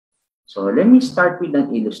So let me start with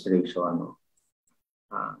an illustration.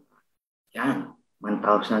 Yan,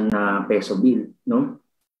 1,000 peso bill, no?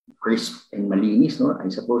 Crisp and malinis, no?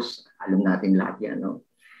 I suppose, alam natin lahat yan, no?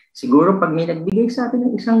 Siguro pag may nagbigay sa atin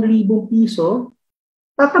ng 1,000 piso,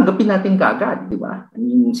 tatanggapin natin kagad, di ba? I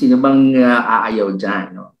mean, sino bang aayaw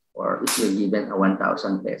dyan, no? Or if you're given a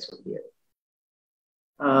 1,000 peso bill.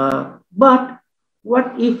 But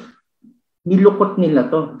what if nilukot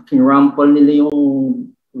nila to, kinrample nila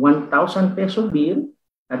yung 1,000 peso bill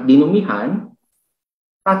at dinumihan,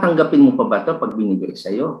 tatanggapin mo pa ba to pag binigay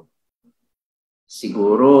sa'yo?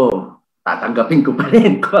 Siguro, tatanggapin ko pa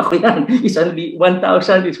rin. Kung ako yan,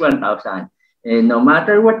 1,000 is 1,000. And no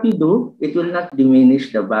matter what you do, it will not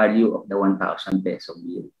diminish the value of the 1,000 peso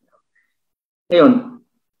bill. Ngayon,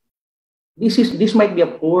 this might be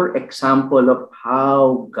a poor example of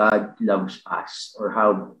how God loves us or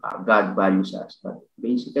how God values us. But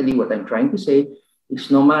basically, what I'm trying to say is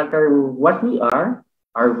no matter what we are,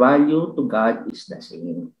 our value to God is the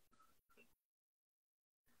same.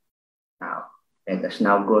 Now, let us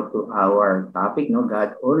now go to our topic. No,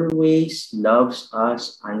 God always loves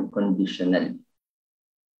us unconditionally.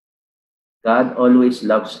 God always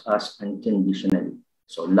loves us unconditionally.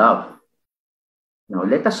 So love. Now,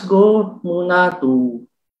 let us go muna to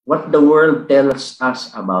what the world tells us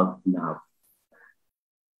about love.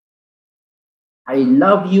 I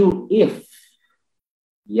love you if.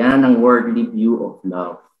 Yan ang worldly view of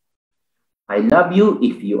love. I love you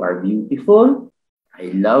if you are beautiful.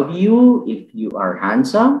 I love you if you are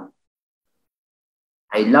handsome.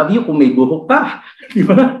 I love you kung may buhok ka. Di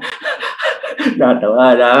ba?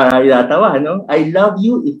 Natawa, no? I love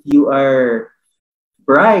you if you are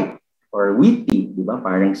bright or witty. Di ba?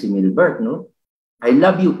 Parang si Milbert, no? I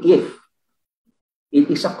love you if. It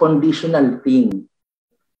is a conditional thing.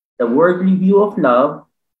 The worldly view of love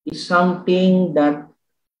is something that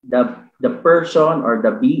the person or the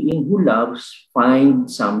being who loves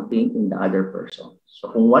finds something in the other person. So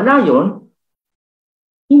kung wala yon,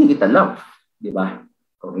 hindi kita love, di ba?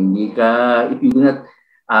 Kung hindi ka, if you do not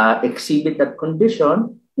exhibit that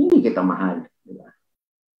condition, hindi kita mahal, di ba?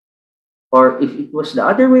 Or if it was the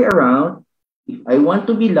other way around, if I want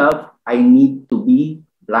to be loved, I need to be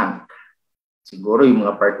blank. Siguro yung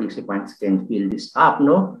mga participants can fill this up,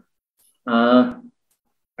 no?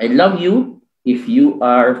 I love you if you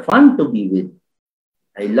are fun to be with.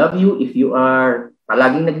 I love you if you are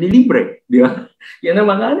palaging naglilibre. Di ba? Yan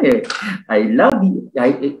ang mga ano eh. I love you.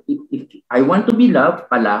 If I want to be loved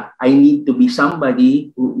pala, I need to be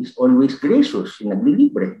somebody who is always gracious, yung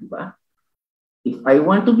naglilibre. Di ba? If I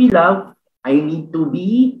want to be loved, I need to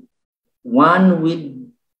be one with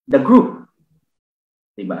the group.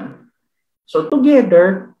 Di ba? So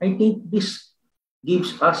together, I think this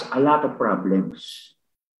gives us a lot of problems.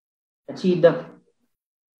 Kasi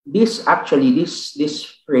this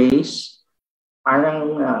phrase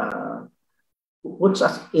parang puts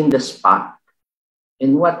us in the spot,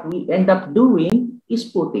 and what we end up doing is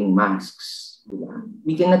putting masks. Diba?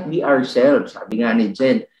 We cannot be ourselves. Sabi nga ni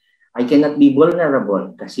Jen, I cannot be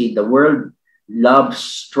vulnerable kasi the world loves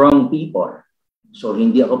strong people. So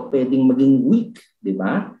hindi ako pwedeng maging weak, di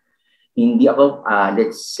ba? Hindi ako,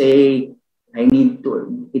 let's say,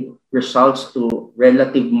 it results to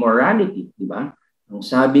relative morality, di ba? Ang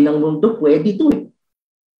sabi ng mundo, pwede ito eh.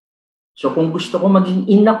 So kung gusto ko maging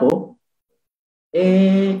in ako,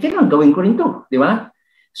 kailangan gawin ko rin to, di ba?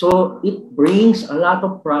 So it brings a lot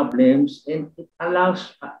of problems, and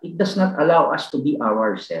it does not allow us to be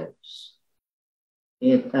ourselves.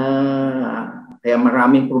 Kaya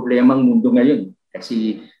maraming problema ang mundo ngayon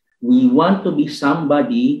kasi we want to be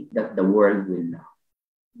somebody that the world will love.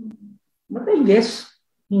 But I guess,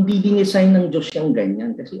 hindi dinisign ng Diyos yung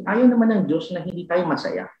ganyan. Kasi ayaw naman ng Diyos na hindi tayo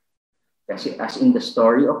masaya. Kasi as in the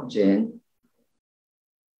story of Jen,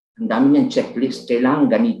 ang dami niyang checklist, kailangan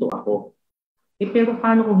ganito ako. Pero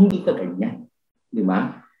paano kung hindi ka ganyan? Di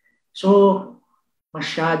ba? So,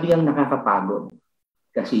 masyado yung nakakapagod.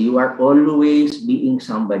 Kasi you are always being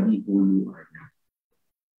somebody who you are not.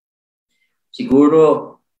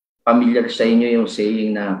 Siguro, familiar sa inyo yung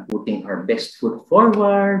saying na putting our best foot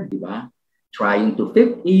forward, di ba? Trying to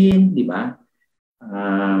fit in, di ba?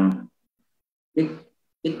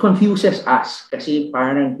 It confuses us kasi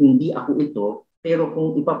parang hindi ako ito, pero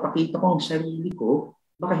kung ipapakita ko ang sarili ko,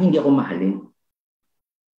 baka hindi ako mahalin.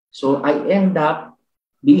 So I end up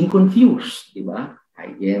being confused, di ba?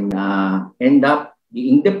 I end up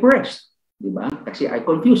being depressed, di ba? Kasi I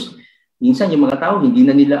confused. Minsan yung mga tao, hindi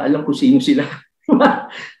na nila alam kung sino sila.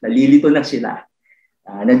 Nalilito na sila.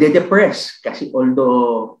 Nade-depress kasi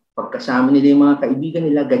although Pagkasama nila yung mga kaibigan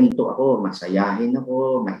nila, ganito ako, masayahin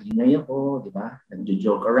ako, maingay ako, di ba?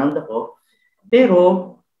 Nagjo-joke around ako. Pero,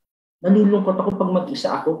 nalulungkot ako pag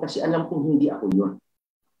mag-isa ako kasi alam kong hindi ako yun.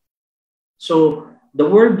 So, the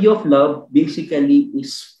worldview of love basically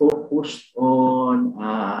is focused on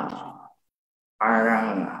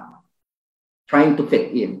trying to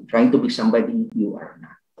fit in, trying to be somebody you are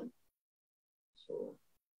not.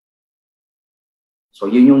 So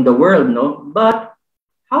yun yung the world, no? But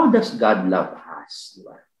how does God love us?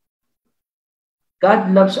 Diba? God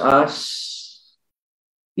loves us,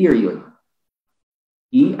 period.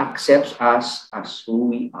 He accepts us as who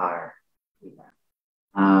we are. Diba?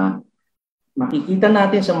 Makikita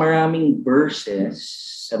natin sa maraming verses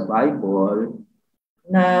sa Bible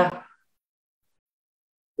na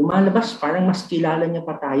lumalabas parang mas kilala niya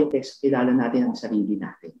pa tayo kaysa kilala natin ang sarili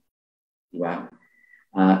natin. Diba?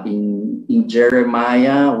 In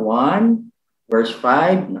Jeremiah 1, verse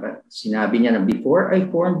 5, sinabi niya na, before I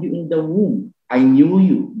formed you in the womb, I knew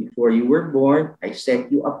you. Before you were born, I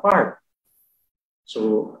set you apart.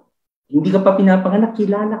 So, hindi ka pa pinapanganak,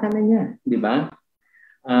 kilala ka na niya. Di ba?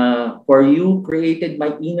 For you created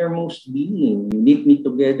my innermost being. You knit me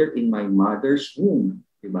together in my mother's womb.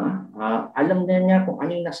 Di ba? Alam na niya kung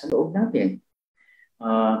ano yung nasa loob natin.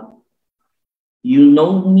 You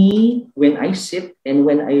know me when I sit and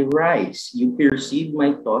when I rise. You perceive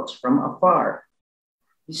my thoughts from afar.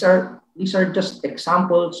 These are just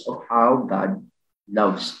examples of how God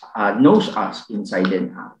knows us inside and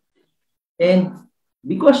out. And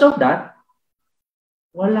because of that,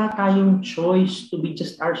 wala tayong choice to be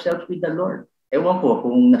just ourselves with the Lord. Ewan ko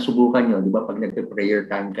kung nasubukan nyo, di ba, pag nagpe-prayer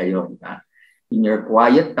time kayo, di ba? In your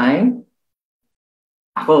quiet time,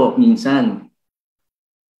 ako minsan,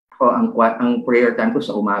 ang prayer time ko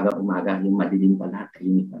sa umaga-umaga, yung madilim pa lahat,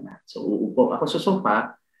 tahimik pa lahat. So, uupo ako sa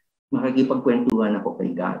sofa, makikipagkwentuhan ako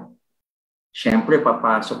kay God. Siyempre,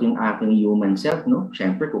 papasok yung aking human self, no?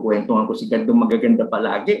 Siyempre, kukwentuhan ko si God ng magaganda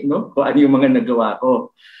palagi, no? Kung ano yung mga nagawa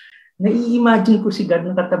ko. Nai-imagine ko si God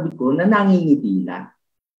na katabi ko na nangingiti lang.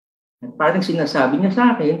 At parang sinasabi niya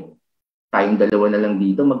sa akin, tayong dalawa na lang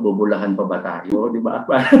dito, magbubulahan pa ba tayo? Di ba?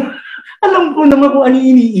 Alam ko naman kung ano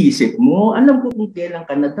iniisip mo. Alam ko kung kailan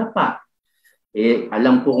ka nadapa.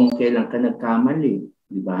 Alam ko kung kailan ka nagkamali.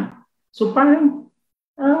 Di ba? So parang,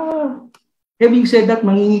 having said that,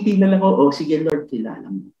 mangingiti na lang ako, sige Lord, kilala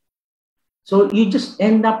mo. So you just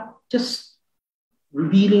end up just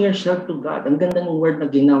revealing yourself to God. Ang ganda ng word na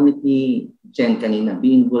ginamit ni Jen kanina,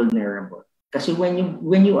 being vulnerable. Kasi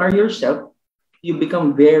when you are yourself, you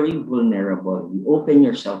become very vulnerable. You open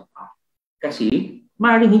yourself up. Kasi,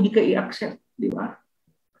 maaaring hindi ka i-accept, di ba?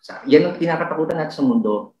 Yan ang kinakatakutan natin sa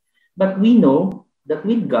mundo. But we know that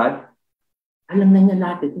with God, alam na niya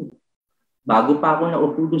lahat ito. Bago pa ako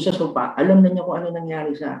naupo doon sa sopa, alam na niya kung ano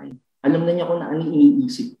nangyari sa akin. Alam na niya kung ano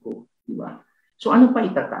iniisip ko, di ba? So ano pa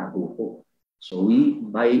itatago ko? So we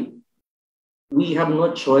have no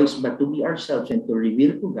choice but to be ourselves and to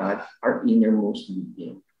reveal to God our innermost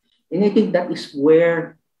being. And I think that is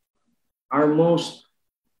where our most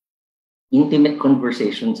intimate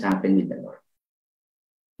conversations happen with the Lord.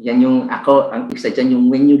 Yan yung ang isa dyan yung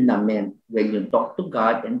when you lament, when you talk to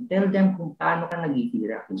God and tell them kung paano ka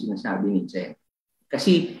naghihirap, yung sinasabi ni Jen.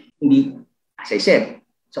 Kasi hindi, as I said,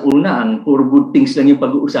 sa una, ang puro good things lang yung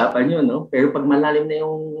pag-uusapan nyo, no? Pero pag malalim na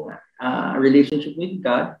yung relationship with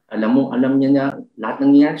God, alam niya na lahat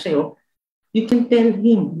ng nangyayari sa'yo, you can tell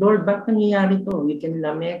Him, Lord, bakit nangyayari to? You can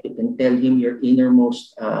lament, you can tell Him your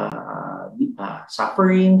innermost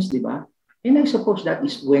sufferings, di ba? And I suppose that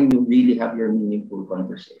is when you really have your meaningful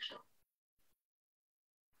conversation.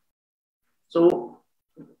 So,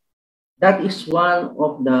 that is one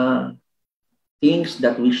of the things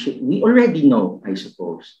that we already know, I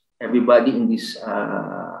suppose. Everybody in this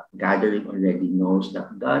gathering already knows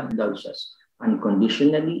that God loves us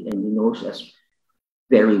unconditionally and He knows us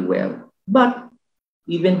very well. But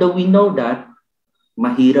even though we know that,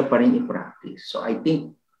 mahirap pa rin i-practice. So I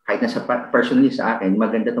think, kahit nasa personally sa akin,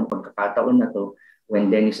 maganda itong pagkakataon na to when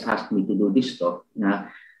Dennis asked me to do this talk, na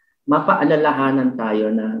mapaalalahanan tayo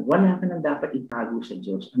na wala ka nang dapat itago sa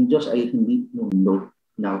Diyos. Ang Diyos ay hindi mundo.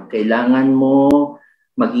 Now, kailangan mo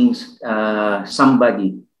maging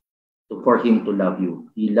somebody for Him to love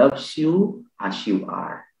you. He loves you as you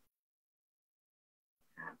are.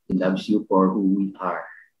 He loves you for who we are.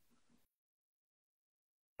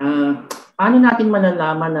 Paano natin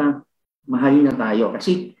malalaman na mahalin na tayo?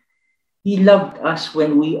 Kasi He loved us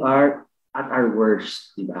when we are at our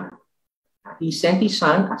worst, di ba? He sent His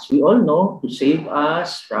Son, as we all know, to save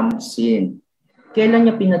us from sin. Kailan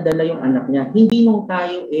niya pinadala yung anak niya? Hindi nung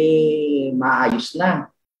tayo maayos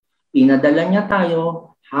na. Pinadala niya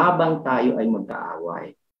tayo habang tayo ay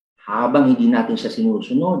magkaaway, habang hindi natin siya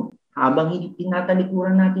sinusunod, habang hindi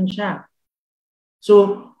tinatalikuran natin siya.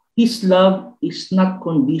 So, His love is not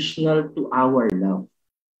conditional to our love.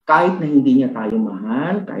 Kahit na hindi niya tayo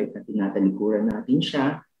mahal, kahit na tinatalikuran natin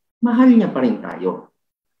siya, mahal niya pa rin tayo.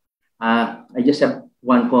 I just have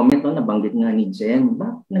one comment, no, nabanggit nga ni Jen,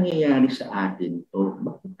 bakit nangyayari sa atin to?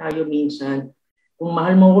 Bakit tayo minsan, kung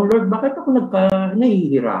mahal mo ko, Lord, bakit ako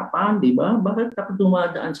nahihirapan, di ba? Bakit ako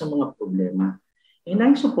dumadaan sa mga problema? And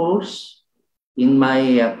I suppose, in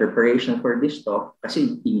my preparation for this talk,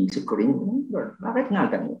 kasi inisip ko rin, Lord, bakit nga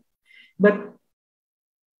ganun? But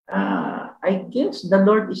I guess the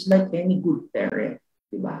Lord is like any good parent,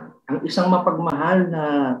 di ba? Ang isang mapagmahal na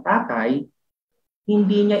tatay,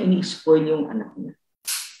 hindi niya ini-spoil yung anak niya.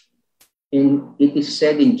 And it is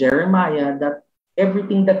said in Jeremiah that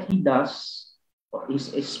everything that He does,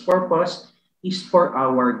 His purpose is for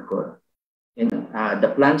our good. And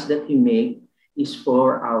the plans that He make is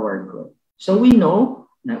for our good. So we know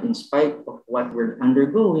na in spite of what we're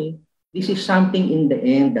undergoing, this is something in the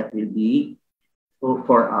end that will be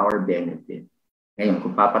for our benefit. Ngayon,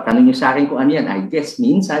 kung papatanong niyo sa akin kung ano yan, I guess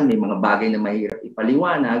minsan may mga bagay na mahirap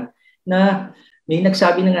ipaliwanag na may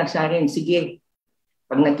nagsabi na nga sa akin, sige,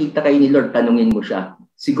 pag nakita kayo ni Lord, tanungin mo siya.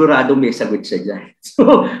 Sigurado may sagot siya dyan.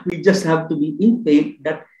 So, we just have to be in faith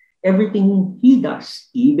that everything He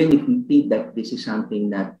does, even if we think that this is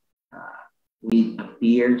something that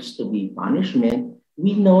appears to be punishment,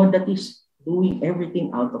 we know that He's doing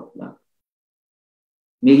everything out of love.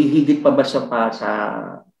 May higit pa ba sa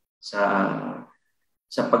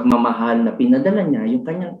pagmamahal na pinadala niya yung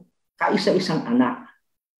kanyang kaisa-isang anak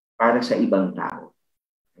para sa ibang tao?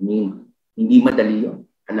 I mean, hindi madali yun.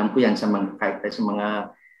 Alam ko yan kahit sa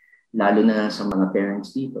mga, lalo na sa mga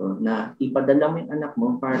parents dito, na ipadala mo yung anak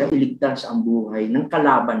mo para iligtas ang buhay ng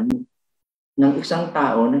kalaban mo, ng isang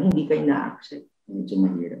tao na hindi kayo na-accept. Medyo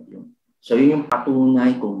mahirap yun. So yun yung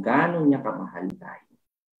patunay kung gaano niya kamahal tayo.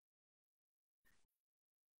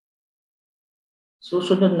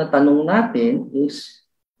 Susunod na tanong natin is,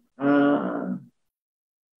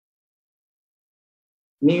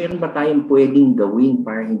 mayroon ba tayong pwedeng gawin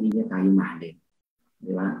para hindi niya tayo mahalin?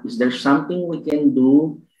 Diba? Is there something we can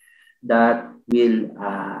do that will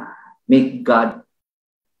make God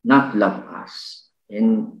not love us?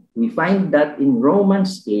 And we find that in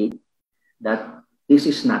Romans 8 that this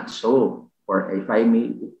is not so. For if I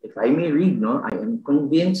may read, no, I am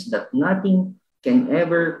convinced that nothing can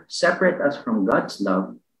ever separate us from God's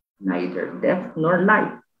love, neither death nor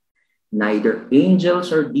life, neither angels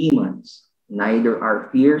or demons, neither our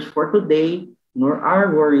fears for today nor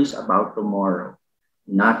our worries about tomorrow.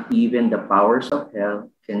 Not even the powers of hell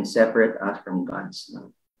can separate us from God's love.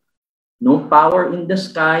 No power in the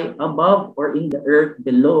sky above or in the earth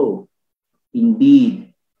below.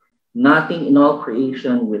 Indeed, nothing in all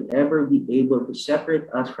creation will ever be able to separate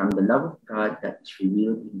us from the love of God that is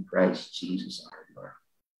revealed in Christ Jesus our Lord.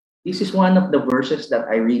 This is one of the verses that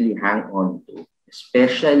I really hang on to,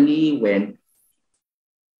 especially when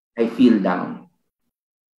I feel down.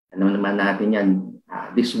 Ano naman natin yan,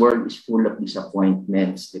 this world is full of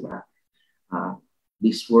disappointments, di ba?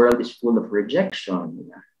 This world is full of rejection. Di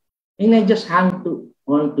ba? And I just hang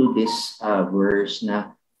on to this verse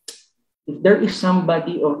na if there is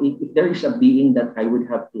somebody or if there is a being that I would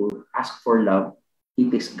have to ask for love, it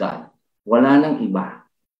is God. Wala nang iba.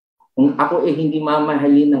 Kung ako hindi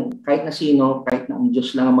mamahalin ng kahit na sino, kahit na ang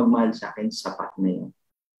Diyos lang ang magmahal sa akin, sapat na yun.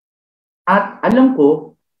 At alam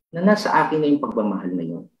ko na nasa akin na yung pagmamahal na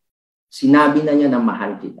yun. Sinabi na niya na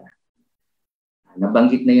mahal kita.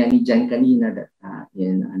 Nabanggit na yan ni John kanina that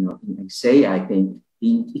in Isaiah, I think,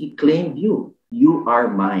 he claimed you. You are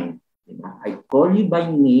mine. Diba? I call you by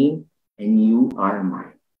name and you are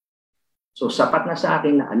mine. So sapat na sa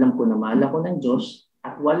akin na alam ko na mahal ako ng Diyos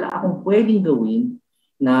at wala akong pwedeng gawin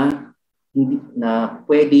na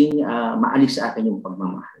pwedeng maalis sa akin yung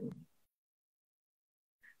pagmamahal.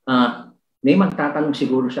 May magtatanong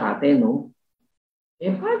siguro sa atin, no?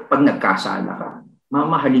 Pag nagkasala ka,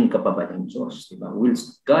 mamahalin ka pa ba ng Diyos? Diba? Will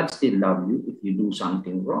God still love you if you do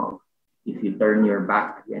something wrong? If you turn your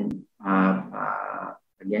back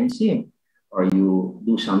against Him? Or you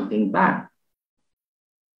do something bad,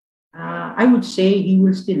 I would say He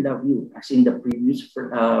will still love you. As in the previous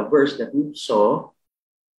verse that we saw,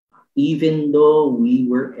 even though we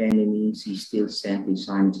were enemies, He still sent His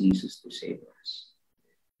Son Jesus to save us.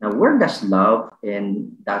 Now, where does love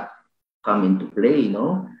and that come into play?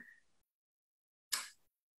 No?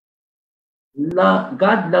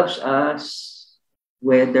 God loves us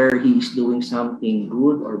whether He is doing something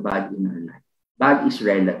good or bad in our life. Bad is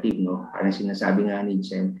relative, no? Parang sinasabi nga ni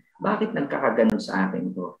Jen, bakit nagkakaganon sa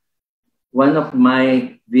akin to? One of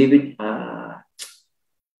my vivid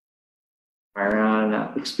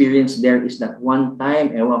experience there is that one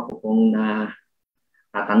time, ewan ko kung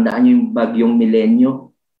tatandaan nyo yung bagyong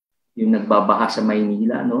Milenyo, yung nagbabaha sa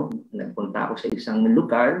Maynila, no? Nagpunta ako sa isang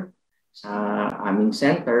lugar sa aming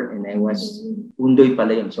center and I was, Undoy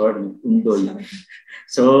pala yun, sorry, Undoy.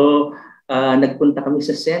 So, nagpunta kami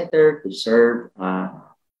sa center to serve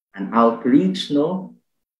an outreach, no?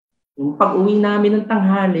 Yung pag-uwi namin ng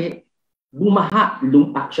tanghali, bumaha,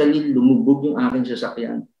 actually lumubog yung aking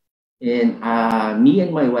sasakyan. And me and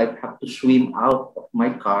my wife have to swim out of my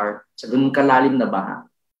car sa ganun kalalim na baha.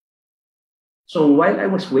 So while I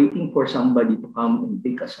was waiting for somebody to come and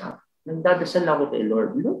pick us up, nagdadasal ako kay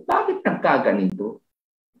Lord, Lord, bakit nagkaganito?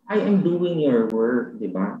 I am doing your work, di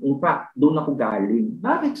ba? In fact, doon ako galing.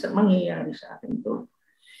 Bakit mangyayari sa akin to?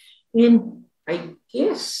 And I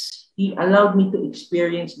guess He allowed me to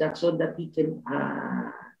experience that so that He can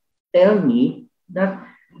tell me that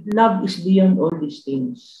love is beyond all these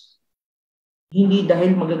things. Hindi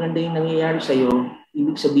dahil magaganda yung nangyayari sa'yo,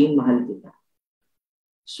 ibig sabihin mahal kita.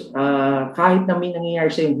 So, kahit na may nangyayari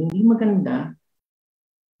sa'yo hindi maganda,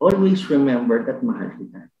 always remember that mahal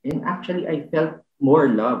kita. And actually, I felt more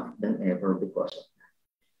love than ever because of that.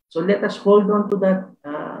 So let us hold on to that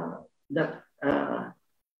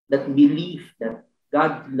belief that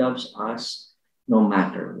God loves us no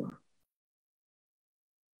matter what.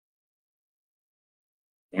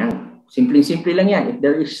 Yan. Simple-simple lang yan. If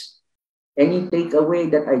there is any takeaway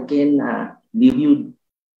that I can leave you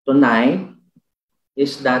tonight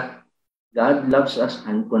is that God loves us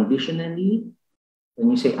unconditionally.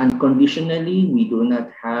 When you say unconditionally, we do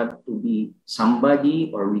not have to be somebody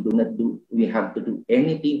or we have to do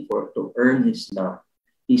anything to earn His love.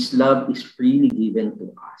 His love is freely given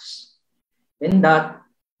to us. And that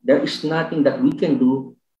there is nothing that we can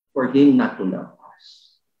do for Him not to love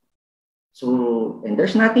us. So, and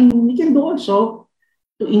there's nothing we can do also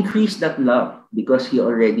to increase that love because He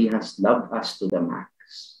already has loved us to the max.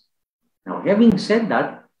 Now, having said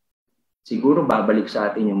that, siguro babalik sa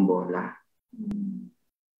atin yung bola.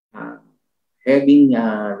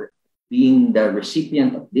 Being the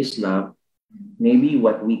recipient of this love, maybe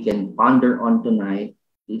what we can ponder on tonight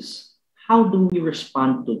is how do we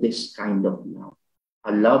respond to this kind of love?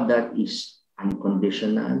 A love that is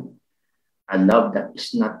unconditional, a love that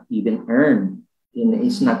is not even earned,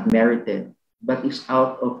 is not merited, but is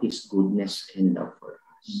out of His goodness and love for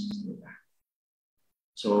us.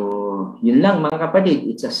 So, yun lang mga kapatid.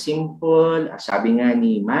 It's a simple, sabi nga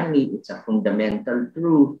ni Manny, it's a fundamental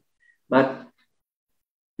truth. But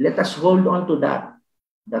let us hold on to that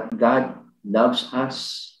God loves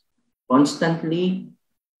us constantly,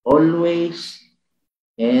 always,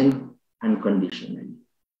 and unconditionally.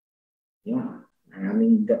 Yun.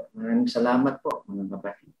 Maraming salamat po mga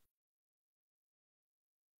kapatid.